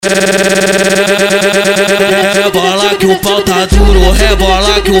Rebola que o pau tá duro,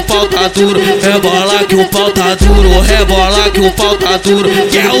 rebola que o pau tá duro, rebola que o pau tá duro, rebola que o pau tá duro.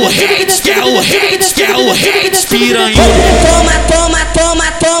 Que é o Rei dos Piranhudo. Toma, toma,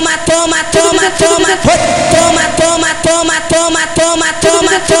 toma, toma, toma, toma, toma, toma, toma, toma, toma, toma,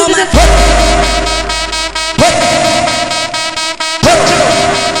 toma, toma.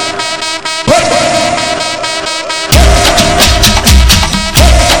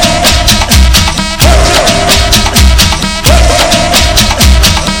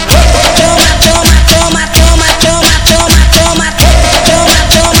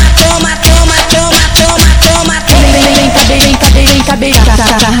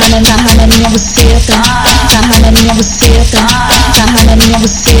 Sarra na minha buceta, sarra na minha buceta, sarra na minha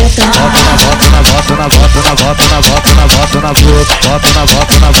buceta. Bota na boca, bota na boca, bota na boca, bota na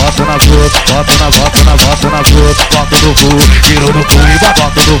boca, bota no cu, tiro no cu e bota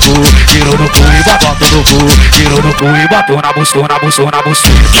no cu, tiro no cu e bota no cu, tiro no cu e bota na buceta, na buceta.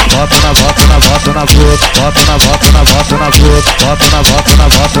 Bota na boca, bota na boca, bota na boca, bota na boca,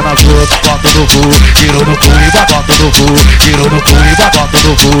 bota no cu, tiro no cu e bota no cu, tiro no cu e bota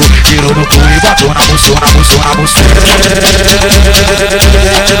no cu, tiro no cu e bota na buceta, na buceta.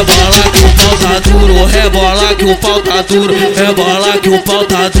 Rebola que o pau tá duro, rebola que o pau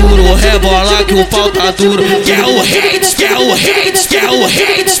tá duro, rebola que o pau tá duro. Que é o Rei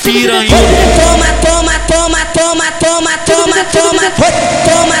dos Piranhudo. Toma, toma, toma, toma, toma, toma, toma,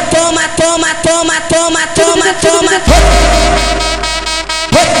 toma, toma, toma, toma, toma, toma, toma.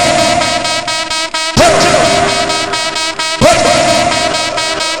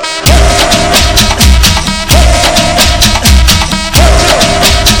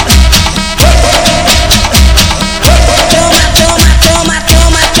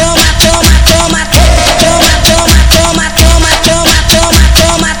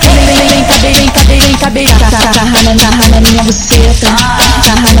 Sarra na minha buceta,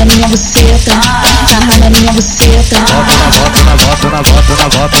 sarra na minha buceta, sarra na minha buceta. Bota na boca, bota na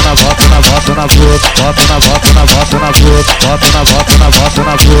boca, bota na boca, bota na boca, bota na boca, bota na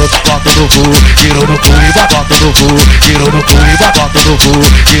boca, bota no cu, tiro no cu e bota no cu, tiro no cu e bota no cu,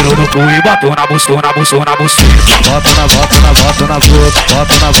 tiro no cu e bota na buceta, na buceta. Bota na boca, bota na boca,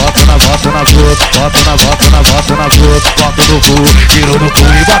 bota na boca, bota na boca, bota no cu, tiro no cu e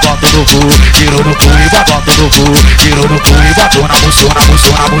bota no cu, tiro no cu e bota no cu, tiro no cu e bota na buceta,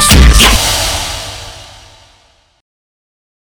 na buceta.